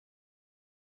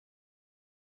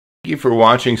Thank you for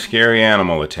watching Scary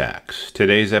Animal Attacks.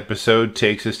 Today's episode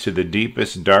takes us to the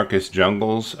deepest, darkest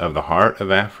jungles of the heart of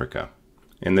Africa.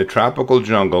 In the tropical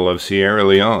jungle of Sierra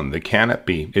Leone, the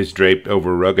canopy is draped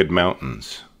over rugged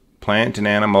mountains. Plant and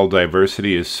animal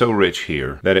diversity is so rich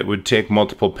here that it would take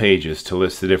multiple pages to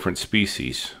list the different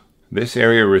species. This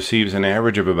area receives an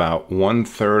average of about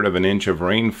 1/3 of an inch of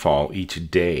rainfall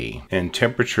each day, and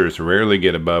temperatures rarely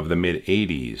get above the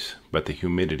mid-80s, but the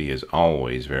humidity is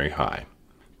always very high.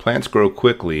 Plants grow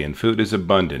quickly and food is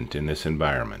abundant in this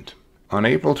environment. On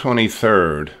April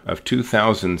 23rd of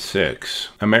 2006,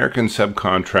 American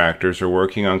subcontractors are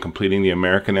working on completing the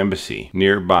American Embassy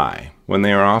nearby when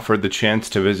they are offered the chance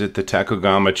to visit the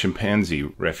Tacugama Chimpanzee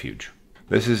Refuge.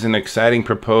 This is an exciting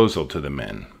proposal to the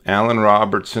men. Alan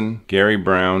Robertson, Gary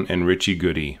Brown, and Richie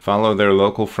Goody follow their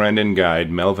local friend and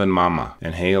guide Melvin Mama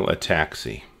and hail a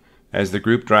taxi. As the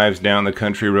group drives down the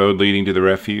country road leading to the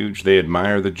refuge, they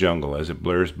admire the jungle as it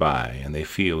blurs by, and they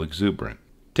feel exuberant.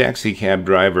 Taxi cab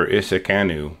driver Issa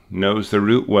Kanu knows the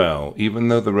route well, even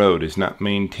though the road is not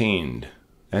maintained.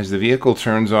 As the vehicle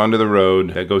turns onto the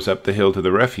road that goes up the hill to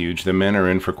the refuge, the men are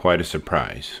in for quite a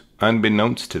surprise.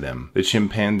 Unbeknownst to them, the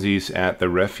chimpanzees at the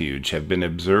refuge have been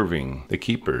observing the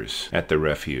keepers at the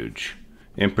refuge,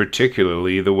 in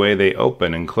particularly the way they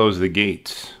open and close the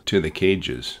gates to the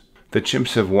cages. The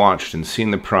chimps have watched and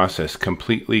seen the process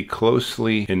completely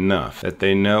closely enough that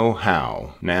they know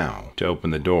how now to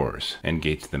open the doors and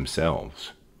gates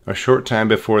themselves. A short time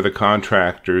before the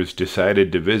contractors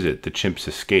decided to visit, the chimps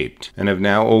escaped and have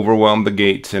now overwhelmed the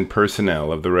gates and personnel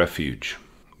of the refuge.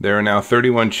 There are now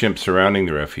 31 chimps surrounding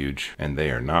the refuge, and they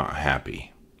are not happy.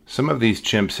 Some of these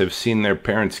chimps have seen their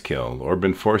parents killed or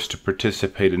been forced to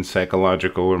participate in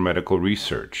psychological or medical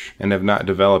research and have not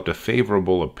developed a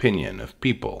favorable opinion of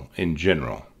people in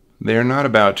general. They are not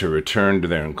about to return to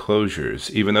their enclosures,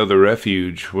 even though the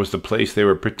refuge was the place they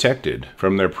were protected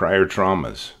from their prior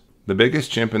traumas. The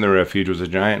biggest chimp in the refuge was a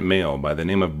giant male by the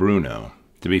name of Bruno.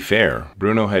 To be fair,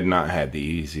 Bruno had not had the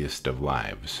easiest of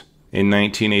lives. In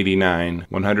 1989,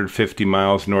 150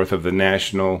 miles north of the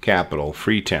national capital,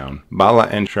 Freetown, Bala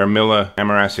and Sharmila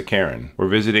Amarasakaran were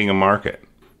visiting a market.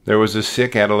 There was a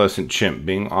sick adolescent chimp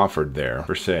being offered there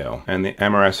for sale, and the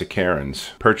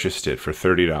Amarasakarans purchased it for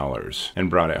 $30 and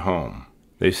brought it home.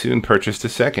 They soon purchased a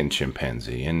second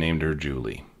chimpanzee and named her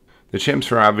Julie. The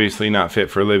chimps were obviously not fit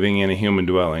for living in a human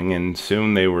dwelling, and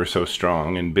soon they were so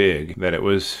strong and big that it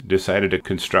was decided to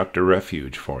construct a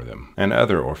refuge for them and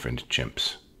other orphaned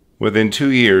chimps. Within 2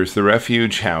 years, the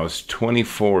refuge housed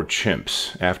 24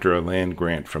 chimps after a land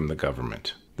grant from the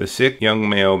government. The sick young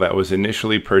male that was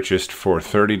initially purchased for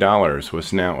 $30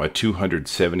 was now a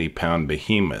 270-pound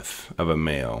behemoth of a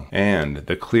male and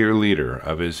the clear leader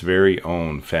of his very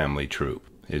own family troop.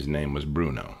 His name was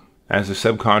Bruno. As the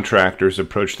subcontractors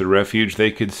approached the refuge, they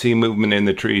could see movement in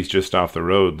the trees just off the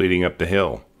road leading up the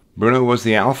hill. Bruno was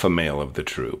the alpha male of the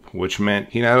troop, which meant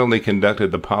he not only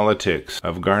conducted the politics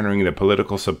of garnering the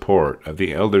political support of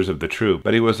the elders of the troop,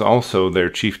 but he was also their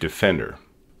chief defender.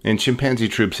 In chimpanzee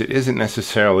troops, it isn't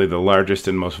necessarily the largest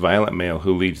and most violent male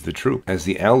who leads the troop, as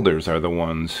the elders are the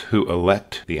ones who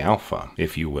elect the alpha,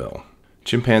 if you will.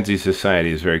 Chimpanzee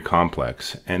society is very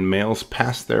complex, and males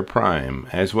past their prime,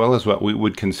 as well as what we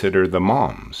would consider the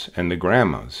moms and the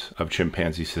grandmas of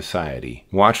chimpanzee society,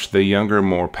 watch the younger,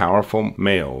 more powerful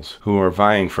males who are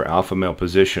vying for alpha male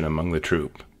position among the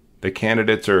troop. The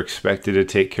candidates are expected to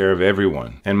take care of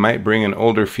everyone, and might bring an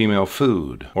older female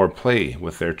food or play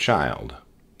with their child.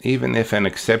 Even if an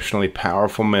exceptionally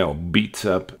powerful male beats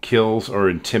up, kills, or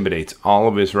intimidates all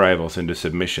of his rivals into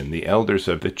submission, the elders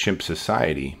of the chimp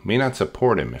society may not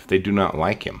support him if they do not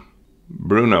like him.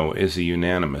 Bruno is a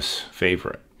unanimous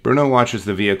favorite. Bruno watches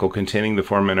the vehicle containing the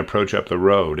 4 men approach up the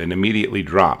road and immediately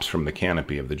drops from the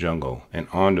canopy of the jungle and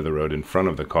onto the road in front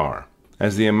of the car.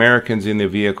 As the Americans in the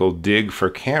vehicle dig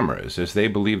for cameras as they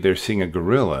believe they're seeing a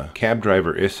gorilla, cab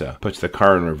driver Issa puts the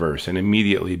car in reverse and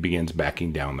immediately begins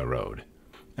backing down the road.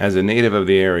 As a native of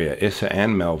the area, Issa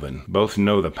and Melvin both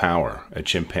know the power a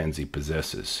chimpanzee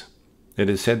possesses. It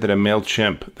is said that a male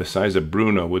chimp the size of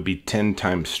Bruno would be 10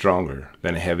 times stronger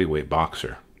than a heavyweight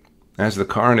boxer. As the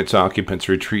car and its occupants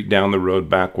retreat down the road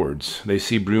backwards, they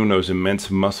see Bruno's immense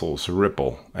muscles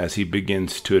ripple as he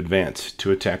begins to advance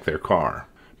to attack their car.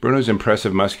 Bruno's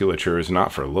impressive musculature is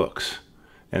not for looks,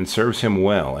 and serves him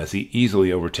well as he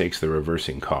easily overtakes the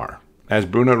reversing car. As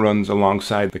Bruno runs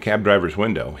alongside the cab driver's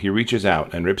window, he reaches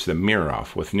out and rips the mirror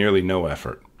off with nearly no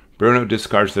effort. Bruno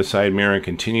discards the side mirror and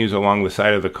continues along the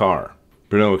side of the car.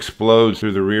 Bruno explodes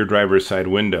through the rear driver's side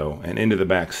window and into the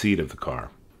back seat of the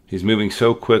car. He's moving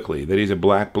so quickly that he's a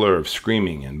black blur of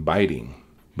screaming and biting.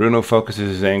 Bruno focuses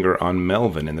his anger on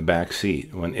Melvin in the back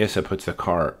seat when Issa puts the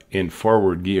car in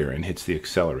forward gear and hits the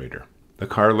accelerator. The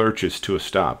car lurches to a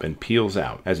stop and peels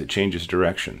out as it changes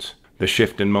directions. The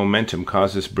shift in momentum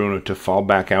causes Bruno to fall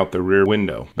back out the rear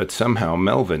window, but somehow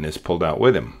Melvin is pulled out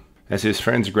with him. As his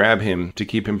friends grab him to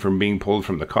keep him from being pulled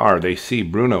from the car, they see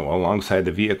Bruno alongside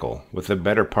the vehicle, with the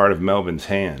better part of Melvin's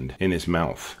hand in his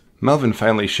mouth. Melvin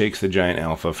finally shakes the giant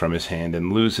alpha from his hand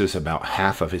and loses about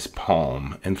half of his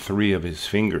palm and 3 of his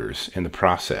fingers in the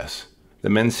process.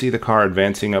 The men see the car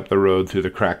advancing up the road through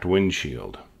the cracked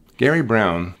windshield. Gary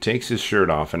Brown takes his shirt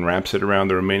off and wraps it around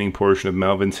the remaining portion of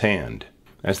Melvin's hand.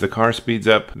 As the car speeds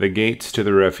up, the gates to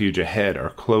the refuge ahead are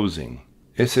closing.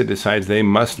 Issa decides they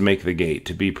must make the gate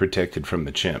to be protected from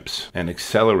the chimps, and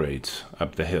accelerates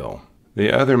up the hill.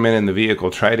 The other men in the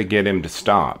vehicle try to get him to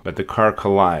stop, but the car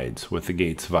collides with the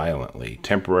gates violently,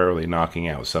 temporarily knocking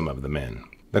out some of the men.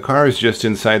 The car is just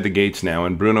inside the gates now,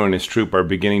 and Bruno and his troop are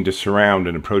beginning to surround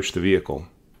and approach the vehicle.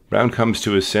 Brown comes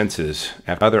to his senses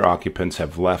after other occupants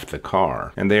have left the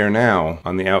car, and they are now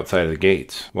on the outside of the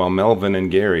gates, while Melvin and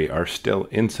Gary are still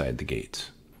inside the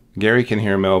gates. Gary can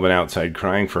hear Melvin outside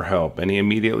crying for help, and he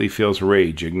immediately feels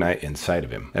rage ignite inside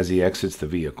of him as he exits the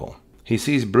vehicle. He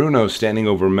sees Bruno standing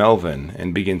over Melvin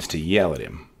and begins to yell at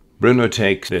him. Bruno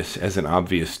takes this as an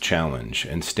obvious challenge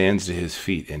and stands to his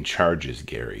feet and charges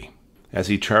Gary. As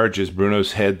he charges,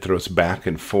 Bruno's head throws back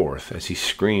and forth as he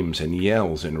screams and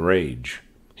yells in rage.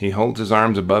 He holds his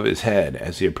arms above his head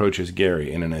as he approaches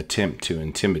Gary in an attempt to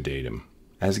intimidate him.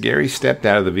 As Gary stepped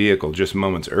out of the vehicle just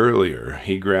moments earlier,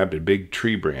 he grabbed a big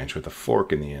tree branch with a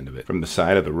fork in the end of it from the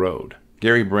side of the road.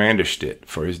 Gary brandished it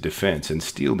for his defense and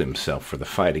steeled himself for the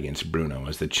fight against Bruno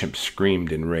as the chimp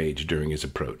screamed in rage during his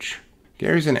approach.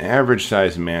 Gary's an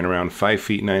average-sized man, around 5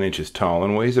 feet 9 inches tall,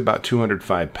 and weighs about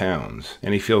 205 pounds,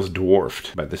 and he feels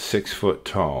dwarfed by the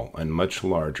 6-foot-tall and much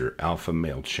larger alpha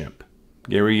male chimp.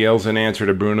 Gary yells in answer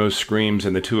to Bruno's screams,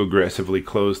 and the two aggressively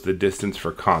close the distance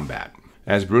for combat.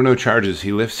 As Bruno charges,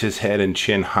 he lifts his head and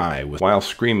chin high while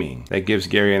screaming. That gives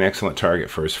Gary an excellent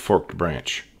target for his forked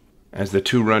branch. As the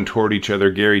two run toward each other,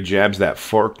 Gary jabs that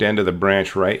forked end of the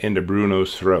branch right into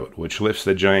Bruno's throat, which lifts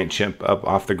the giant chimp up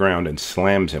off the ground and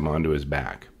slams him onto his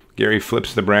back. Gary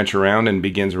flips the branch around and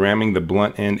begins ramming the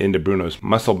blunt end into Bruno's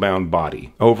muscle-bound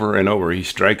body. Over and over he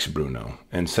strikes Bruno,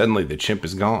 and suddenly the chimp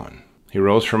is gone. He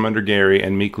rolls from under Gary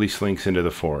and meekly slinks into the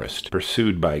forest,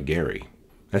 pursued by Gary.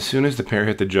 As soon as the pair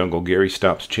hit the jungle, Gary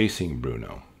stops chasing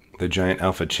Bruno. The giant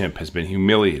alpha chimp has been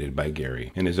humiliated by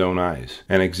Gary in his own eyes,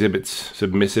 and exhibits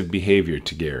submissive behavior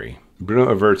to Gary. Bruno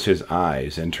averts his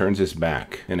eyes and turns his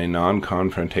back in a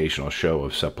non-confrontational show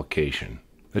of supplication.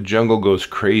 The jungle goes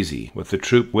crazy, with the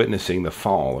troop witnessing the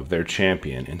fall of their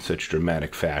champion in such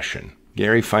dramatic fashion.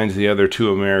 Gary finds the other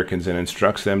 2 Americans and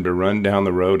instructs them to run down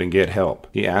the road and get help.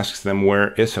 He asks them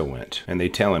where Issa went, and they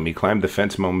tell him he climbed the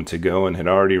fence moments ago and had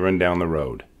already run down the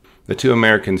road. The 2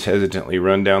 Americans hesitantly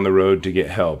run down the road to get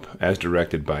help, as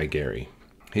directed by Gary.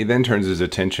 He then turns his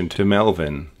attention to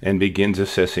Melvin and begins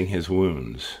assessing his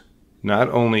wounds. Not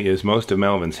only is most of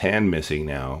Melvin's hand missing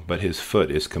now, but his foot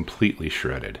is completely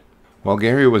shredded. While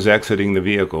Gary was exiting the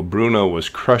vehicle, Bruno was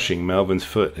crushing Melvin's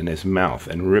foot in his mouth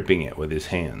and ripping it with his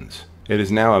hands. It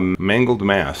is now a mangled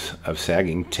mass of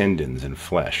sagging tendons and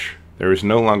flesh. There is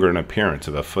no longer an appearance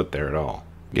of a foot there at all.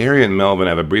 Gary and Melvin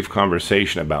have a brief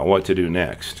conversation about what to do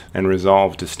next, and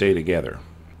resolve to stay together.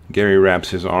 Gary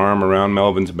wraps his arm around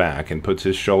Melvin's back and puts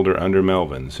his shoulder under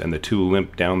Melvin's, and the two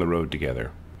limp down the road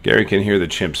together. Gary can hear the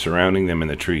chimps surrounding them in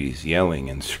the trees, yelling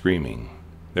and screaming.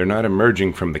 They're not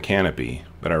emerging from the canopy,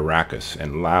 but are raucous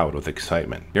and loud with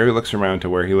excitement. Gary looks around to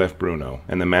where he left Bruno,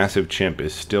 and the massive chimp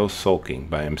is still sulking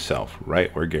by himself,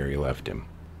 right where Gary left him.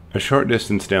 A short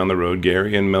distance down the road,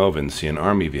 Gary and Melvin see an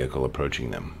army vehicle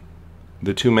approaching them.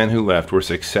 The 2 men who left were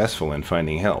successful in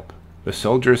finding help. The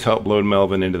soldiers help load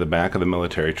Melvin into the back of the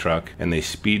military truck, and they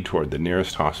speed toward the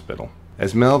nearest hospital.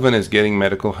 As Melvin is getting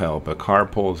medical help, a car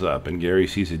pulls up, and Gary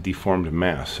sees a deformed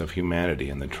mass of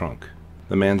humanity in the trunk.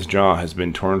 The man's jaw has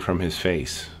been torn from his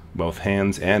face. Both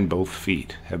hands and both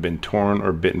feet have been torn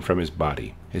or bitten from his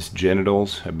body. His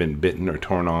genitals have been bitten or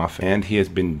torn off, and he has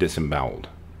been disemboweled.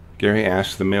 Gary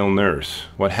asks the male nurse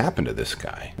what happened to this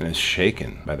guy, and is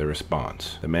shaken by the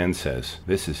response. The man says,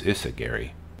 "This is Issa,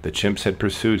 Gary." The chimps had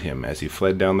pursued him as he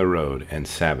fled down the road and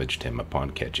savaged him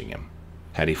upon catching him.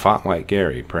 Had he fought like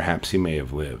Gary, perhaps he may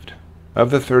have lived. Of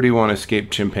the 31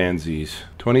 escaped chimpanzees,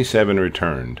 27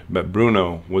 returned, but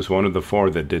Bruno was one of the 4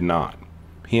 that did not.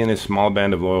 He and his small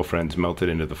band of loyal friends melted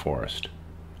into the forest.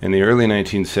 In the early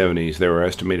 1970s, there were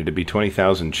estimated to be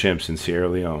 20,000 chimps in Sierra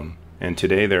Leone, and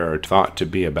today there are thought to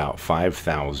be about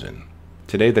 5,000.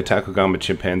 Today, the Takoyama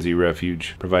Chimpanzee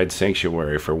Refuge provides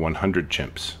sanctuary for 100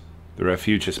 chimps. The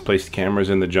refuge has placed cameras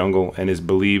in the jungle and is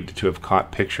believed to have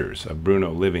caught pictures of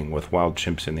Bruno living with wild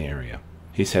chimps in the area.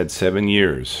 He's had 7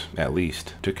 years, at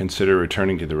least, to consider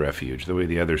returning to the refuge the way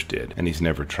the others did, and he's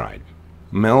never tried.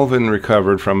 Melvin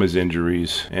recovered from his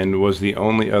injuries and was the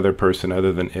only other person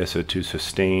other than Issa to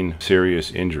sustain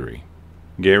serious injury.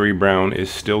 Gary Brown is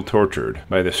still tortured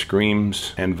by the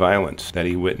screams and violence that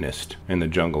he witnessed in the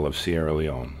jungle of Sierra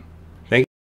Leone.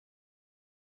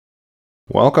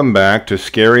 Welcome back to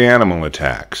Scary Animal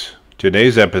Attacks.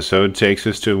 Today's episode takes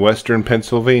us to western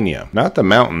Pennsylvania. Not the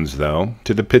mountains, though,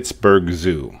 to the Pittsburgh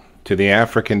Zoo. To the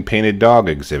African Painted Dog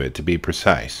exhibit, to be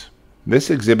precise. This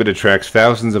exhibit attracts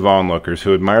thousands of onlookers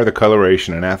who admire the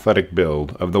coloration and athletic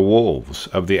build of the wolves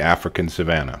of the African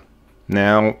savanna.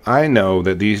 Now, I know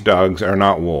that these dogs are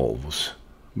not wolves,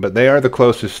 but they are the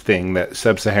closest thing that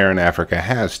sub-Saharan Africa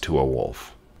has to a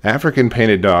wolf. African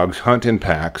painted dogs hunt in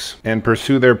packs and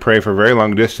pursue their prey for very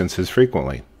long distances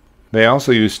frequently. They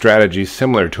also use strategies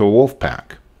similar to a wolf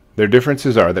pack. Their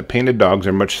differences are that painted dogs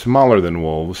are much smaller than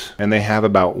wolves, and they have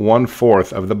about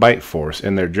 1/4 of the bite force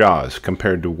in their jaws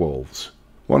compared to wolves.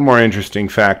 One more interesting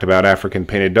fact about African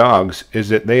painted dogs is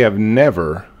that they have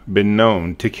never been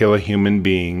known to kill a human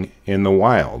being in the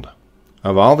wild.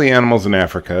 Of all the animals in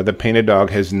Africa, the painted dog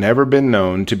has never been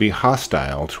known to be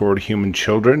hostile toward human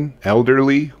children,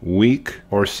 elderly, weak,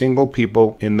 or single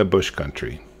people in the bush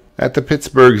country. At the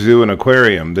Pittsburgh Zoo and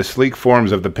Aquarium, the sleek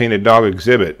forms of the painted dog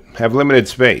exhibit have limited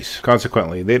space.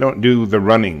 Consequently, they don't do the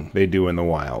running they do in the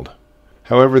wild.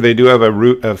 However, they do have a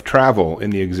route of travel in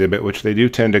the exhibit which they do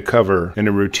tend to cover in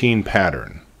a routine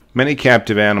pattern. Many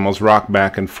captive animals rock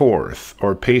back and forth,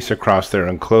 or pace across their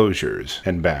enclosures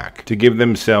and back, to give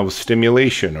themselves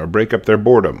stimulation or break up their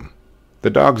boredom. The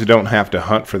dogs don't have to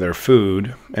hunt for their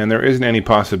food, and there isn't any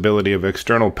possibility of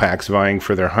external packs vying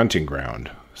for their hunting ground,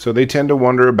 so they tend to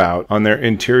wander about on their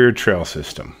interior trail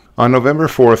system. On November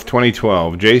 4th,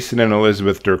 2012, Jason and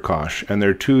Elizabeth Durkosh and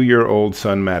their 2-year-old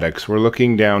son Maddox were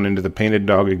looking down into the painted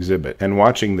dog exhibit and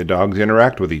watching the dogs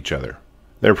interact with each other.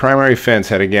 Their primary fence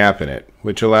had a gap in it,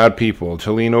 which allowed people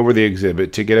to lean over the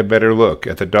exhibit to get a better look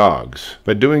at the dogs,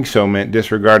 but doing so meant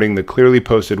disregarding the clearly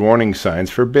posted warning signs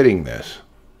forbidding this.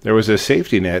 There was a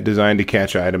safety net designed to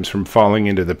catch items from falling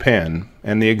into the pen,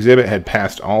 and the exhibit had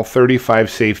passed all 35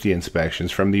 safety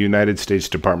inspections from the United States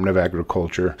Department of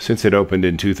Agriculture since it opened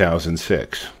in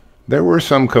 2006. There were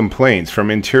some complaints from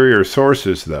interior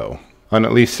sources, though. On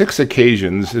at least 6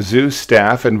 occasions, zoo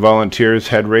staff and volunteers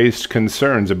had raised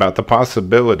concerns about the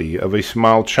possibility of a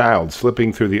small child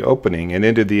slipping through the opening and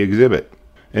into the exhibit.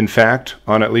 In fact,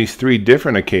 on at least 3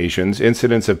 different occasions,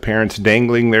 incidents of parents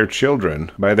dangling their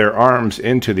children by their arms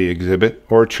into the exhibit,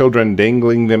 or children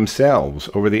dangling themselves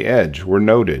over the edge, were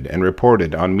noted and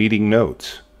reported on meeting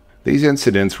notes. These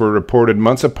incidents were reported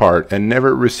months apart and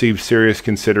never received serious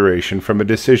consideration from a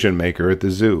decision-maker at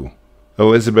the zoo.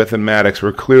 Elizabeth and Maddox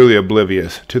were clearly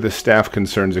oblivious to the staff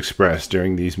concerns expressed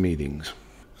during these meetings.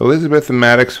 Elizabeth and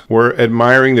Maddox were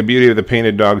admiring the beauty of the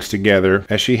painted dogs together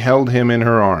as she held him in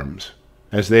her arms.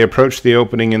 As they approached the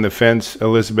opening in the fence,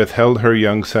 Elizabeth held her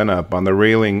young son up on the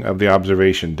railing of the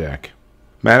observation deck.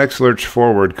 Maddox lurched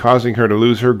forward, causing her to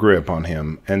lose her grip on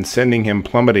him and sending him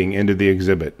plummeting into the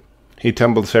exhibit. He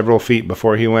tumbled several feet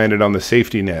before he landed on the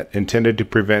safety net intended to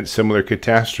prevent similar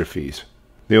catastrophes.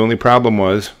 The only problem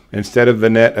was, instead of the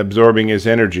net absorbing his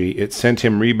energy, it sent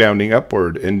him rebounding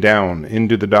upward and down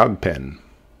into the dog pen.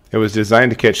 It was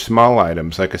designed to catch small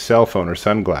items like a cell phone or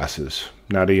sunglasses,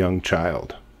 not a young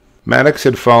child. Maddox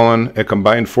had fallen a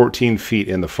combined 14 feet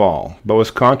in the fall, but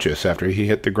was conscious after he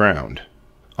hit the ground.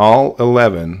 All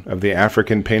 11 of the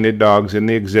African painted dogs in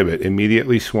the exhibit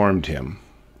immediately swarmed him.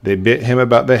 They bit him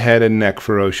about the head and neck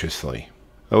ferociously.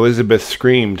 Elizabeth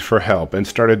screamed for help and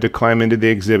started to climb into the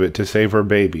exhibit to save her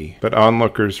baby, but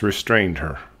onlookers restrained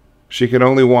her. She could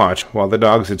only watch while the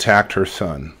dogs attacked her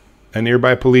son. A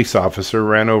nearby police officer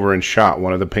ran over and shot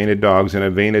one of the painted dogs in a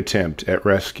vain attempt at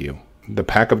rescue. The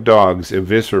pack of dogs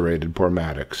eviscerated poor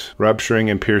Maddox, rupturing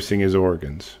and piercing his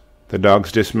organs. The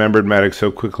dogs dismembered Maddox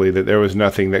so quickly that there was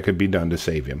nothing that could be done to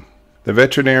save him. The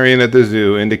veterinarian at the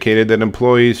zoo indicated that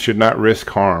employees should not risk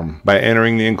harm by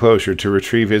entering the enclosure to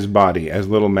retrieve his body, as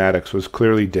little Maddox was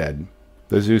clearly dead.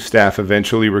 The zoo staff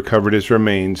eventually recovered his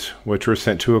remains, which were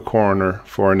sent to a coroner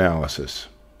for analysis.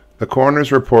 The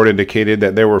coroner's report indicated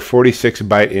that there were 46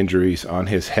 bite injuries on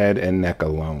his head and neck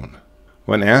alone.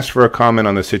 When asked for a comment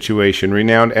on the situation,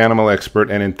 renowned animal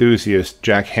expert and enthusiast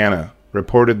Jack Hanna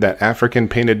reported that African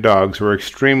painted dogs were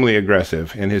extremely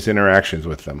aggressive in his interactions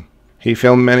with them. He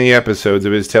filmed many episodes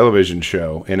of his television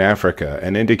show in Africa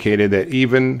and indicated that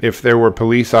even if there were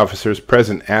police officers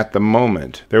present at the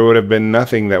moment, there would have been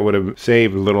nothing that would have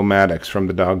saved little Maddox from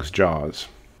the dog's jaws.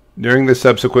 During the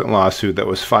subsequent lawsuit that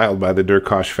was filed by the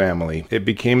Derkaush family, it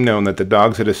became known that the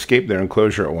dogs had escaped their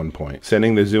enclosure at one point,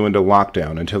 sending the zoo into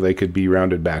lockdown until they could be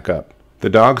rounded back up. The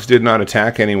dogs did not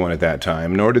attack anyone at that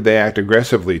time, nor did they act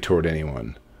aggressively toward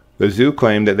anyone. The zoo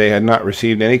claimed that they had not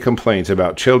received any complaints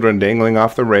about children dangling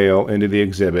off the rail into the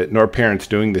exhibit, nor parents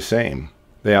doing the same.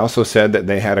 They also said that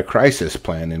they had a crisis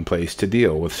plan in place to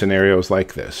deal with scenarios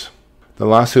like this. The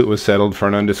lawsuit was settled for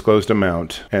an undisclosed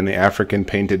amount, and the African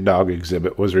painted dog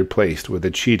exhibit was replaced with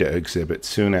a cheetah exhibit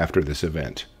soon after this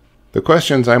event. The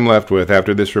questions I'm left with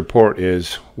after this report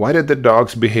is, why did the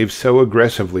dogs behave so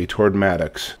aggressively toward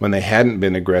Maddox when they hadn't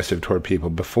been aggressive toward people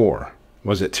before?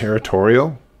 Was it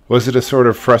territorial? Was it a sort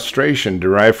of frustration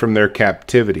derived from their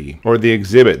captivity, or the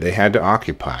exhibit they had to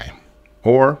occupy?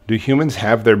 Or do humans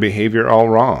have their behavior all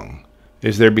wrong?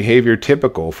 Is their behavior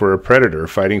typical for a predator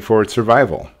fighting for its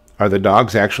survival? Are the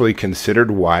dogs actually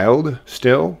considered wild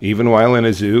still, even while in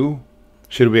a zoo?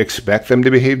 Should we expect them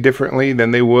to behave differently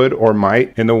than they would or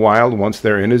might in the wild once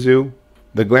they're in a zoo?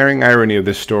 The glaring irony of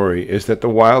this story is that the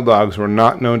wild dogs were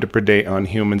not known to predate on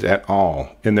humans at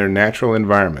all in their natural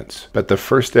environments, but the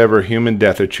first ever human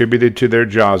death attributed to their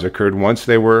jaws occurred once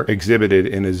they were exhibited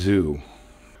in a zoo.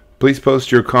 Please post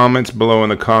your comments below in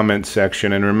the comments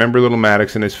section, and remember little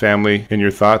Maddox and his family in your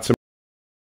thoughts.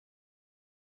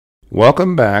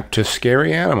 Welcome back to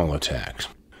Scary Animal Attacks.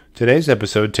 Today's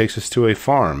episode takes us to a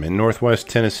farm in northwest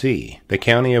Tennessee, the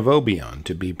county of Obion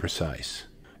to be precise.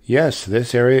 Yes,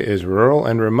 this area is rural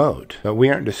and remote, but we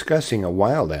aren't discussing a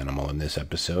wild animal in this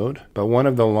episode, but one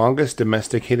of the longest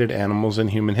domesticated animals in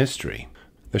human history.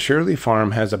 The Shirley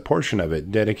farm has a portion of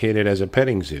it dedicated as a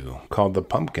petting zoo called the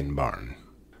Pumpkin Barn.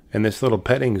 In this little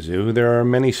petting zoo, there are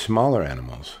many smaller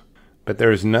animals, but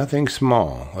there is nothing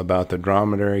small about the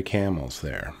dromedary camels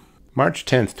there. March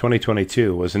 10th,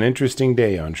 2022 was an interesting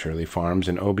day on Shirley Farms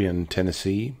in Obion,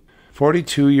 Tennessee.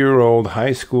 42-year-old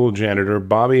high school janitor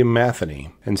Bobby Matheny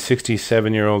and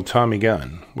 67-year-old Tommy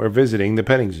Gunn were visiting the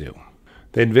petting zoo.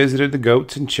 They'd visited the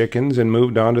goats and chickens and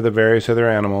moved on to the various other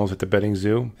animals at the petting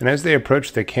zoo, and as they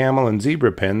approached the camel and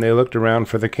zebra pen, they looked around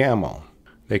for the camel.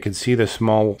 They could see the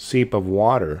small seep of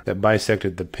water that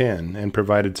bisected the pen and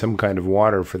provided some kind of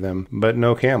water for them, but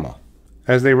no camel.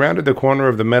 As they rounded the corner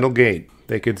of the metal gate,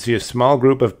 they could see a small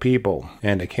group of people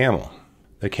and a camel.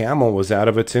 The camel was out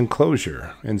of its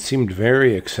enclosure and seemed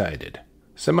very excited.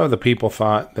 Some of the people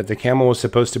thought that the camel was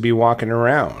supposed to be walking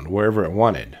around wherever it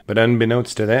wanted, but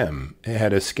unbeknownst to them, it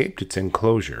had escaped its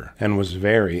enclosure and was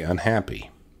very unhappy.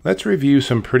 Let's review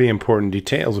some pretty important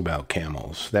details about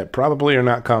camels that probably are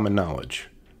not common knowledge.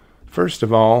 First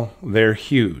of all, they're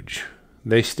huge.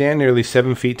 They stand nearly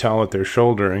 7 feet tall at their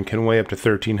shoulder and can weigh up to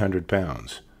 1,300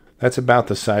 pounds. That's about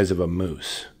the size of a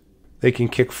moose. They can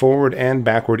kick forward and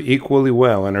backward equally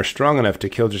well and are strong enough to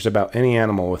kill just about any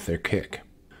animal with their kick.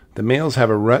 The males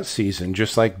have a rut season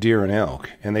just like deer and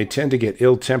elk, and they tend to get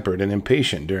ill-tempered and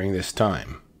impatient during this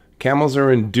time. Camels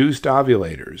are induced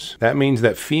ovulators. That means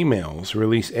that females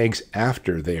release eggs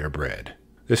after they are bred.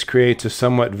 This creates a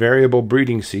somewhat variable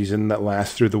breeding season that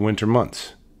lasts through the winter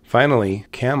months. Finally,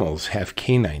 camels have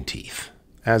canine teeth.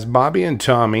 As Bobby and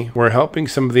Tommy were helping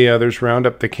some of the others round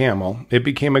up the camel, it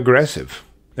became aggressive.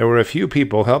 There were a few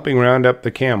people helping round up the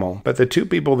camel, but the two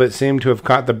people that seemed to have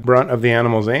caught the brunt of the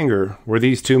animal's anger were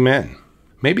these two men.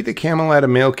 Maybe the camel had a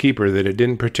male keeper that it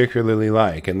didn't particularly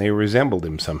like, and they resembled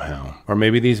him somehow. Or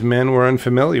maybe these men were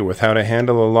unfamiliar with how to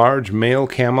handle a large male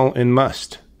camel in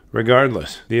must.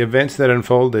 Regardless, the events that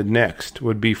unfolded next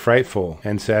would be frightful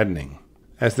and saddening.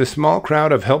 As the small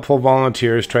crowd of helpful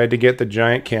volunteers tried to get the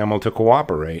giant camel to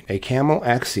cooperate, a camel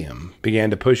axiom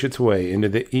began to push its way into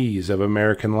the ease of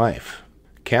American life.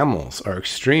 Camels are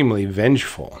extremely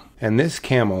vengeful, and this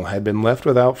camel had been left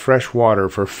without fresh water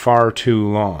for far too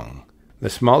long. The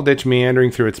small ditch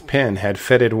meandering through its pen had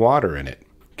fetid water in it.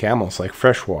 Camels like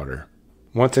fresh water.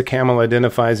 Once a camel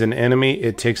identifies an enemy,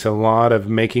 it takes a lot of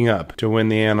making up to win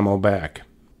the animal back.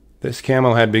 This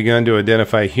camel had begun to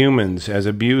identify humans as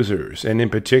abusers, and in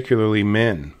particularly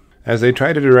men. As they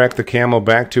tried to direct the camel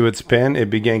back to its pen, it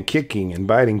began kicking and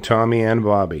biting Tommy and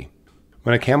Bobby.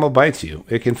 When a camel bites you,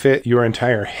 it can fit your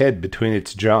entire head between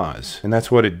its jaws, and that's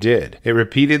what it did. It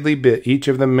repeatedly bit each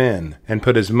of the men and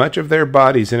put as much of their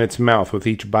bodies in its mouth with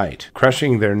each bite,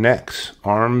 crushing their necks,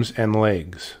 arms, and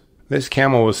legs. This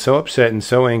camel was so upset and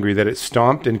so angry that it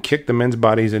stomped and kicked the men's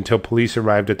bodies until police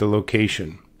arrived at the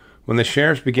location. When the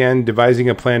sheriffs began devising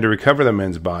a plan to recover the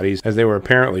men's bodies, as they were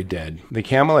apparently dead, the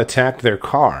camel attacked their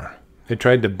car. It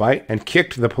tried to bite and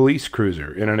kicked the police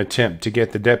cruiser in an attempt to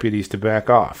get the deputies to back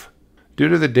off. Due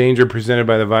to the danger presented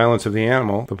by the violence of the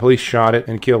animal, the police shot it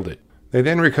and killed it. They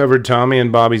then recovered Tommy and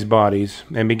Bobby's bodies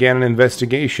and began an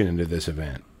investigation into this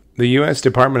event. The U.S.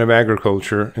 Department of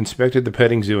Agriculture inspected the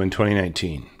petting zoo in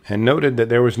 2019 and noted that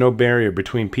there was no barrier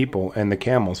between people and the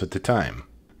camels at the time.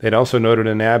 They'd also noted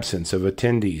an absence of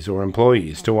attendees or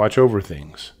employees to watch over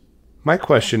things. My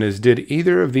question is, did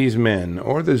either of these men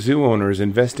or the zoo owners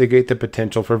investigate the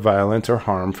potential for violence or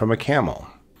harm from a camel?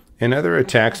 In other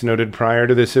attacks noted prior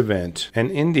to this event, an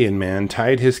Indian man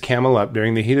tied his camel up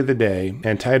during the heat of the day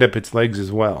and tied up its legs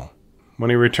as well.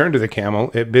 When he returned to the camel,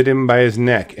 it bit him by his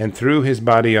neck and threw his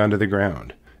body onto the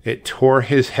ground. It tore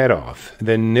his head off,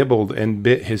 then nibbled and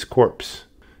bit his corpse.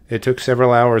 It took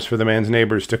several hours for the man's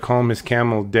neighbors to calm his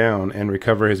camel down and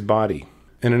recover his body.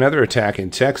 In another attack in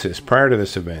Texas prior to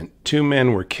this event, 2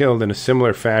 men were killed in a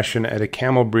similar fashion at a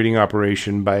camel breeding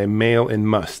operation by a male in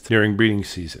must during breeding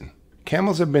season.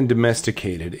 Camels have been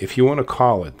domesticated, if you want to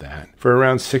call it that, for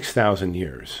around 6,000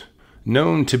 years.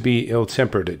 Known to be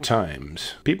ill-tempered at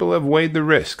times, people have weighed the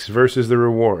risks versus the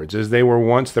rewards, as they were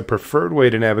once the preferred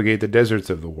way to navigate the deserts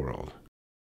of the world.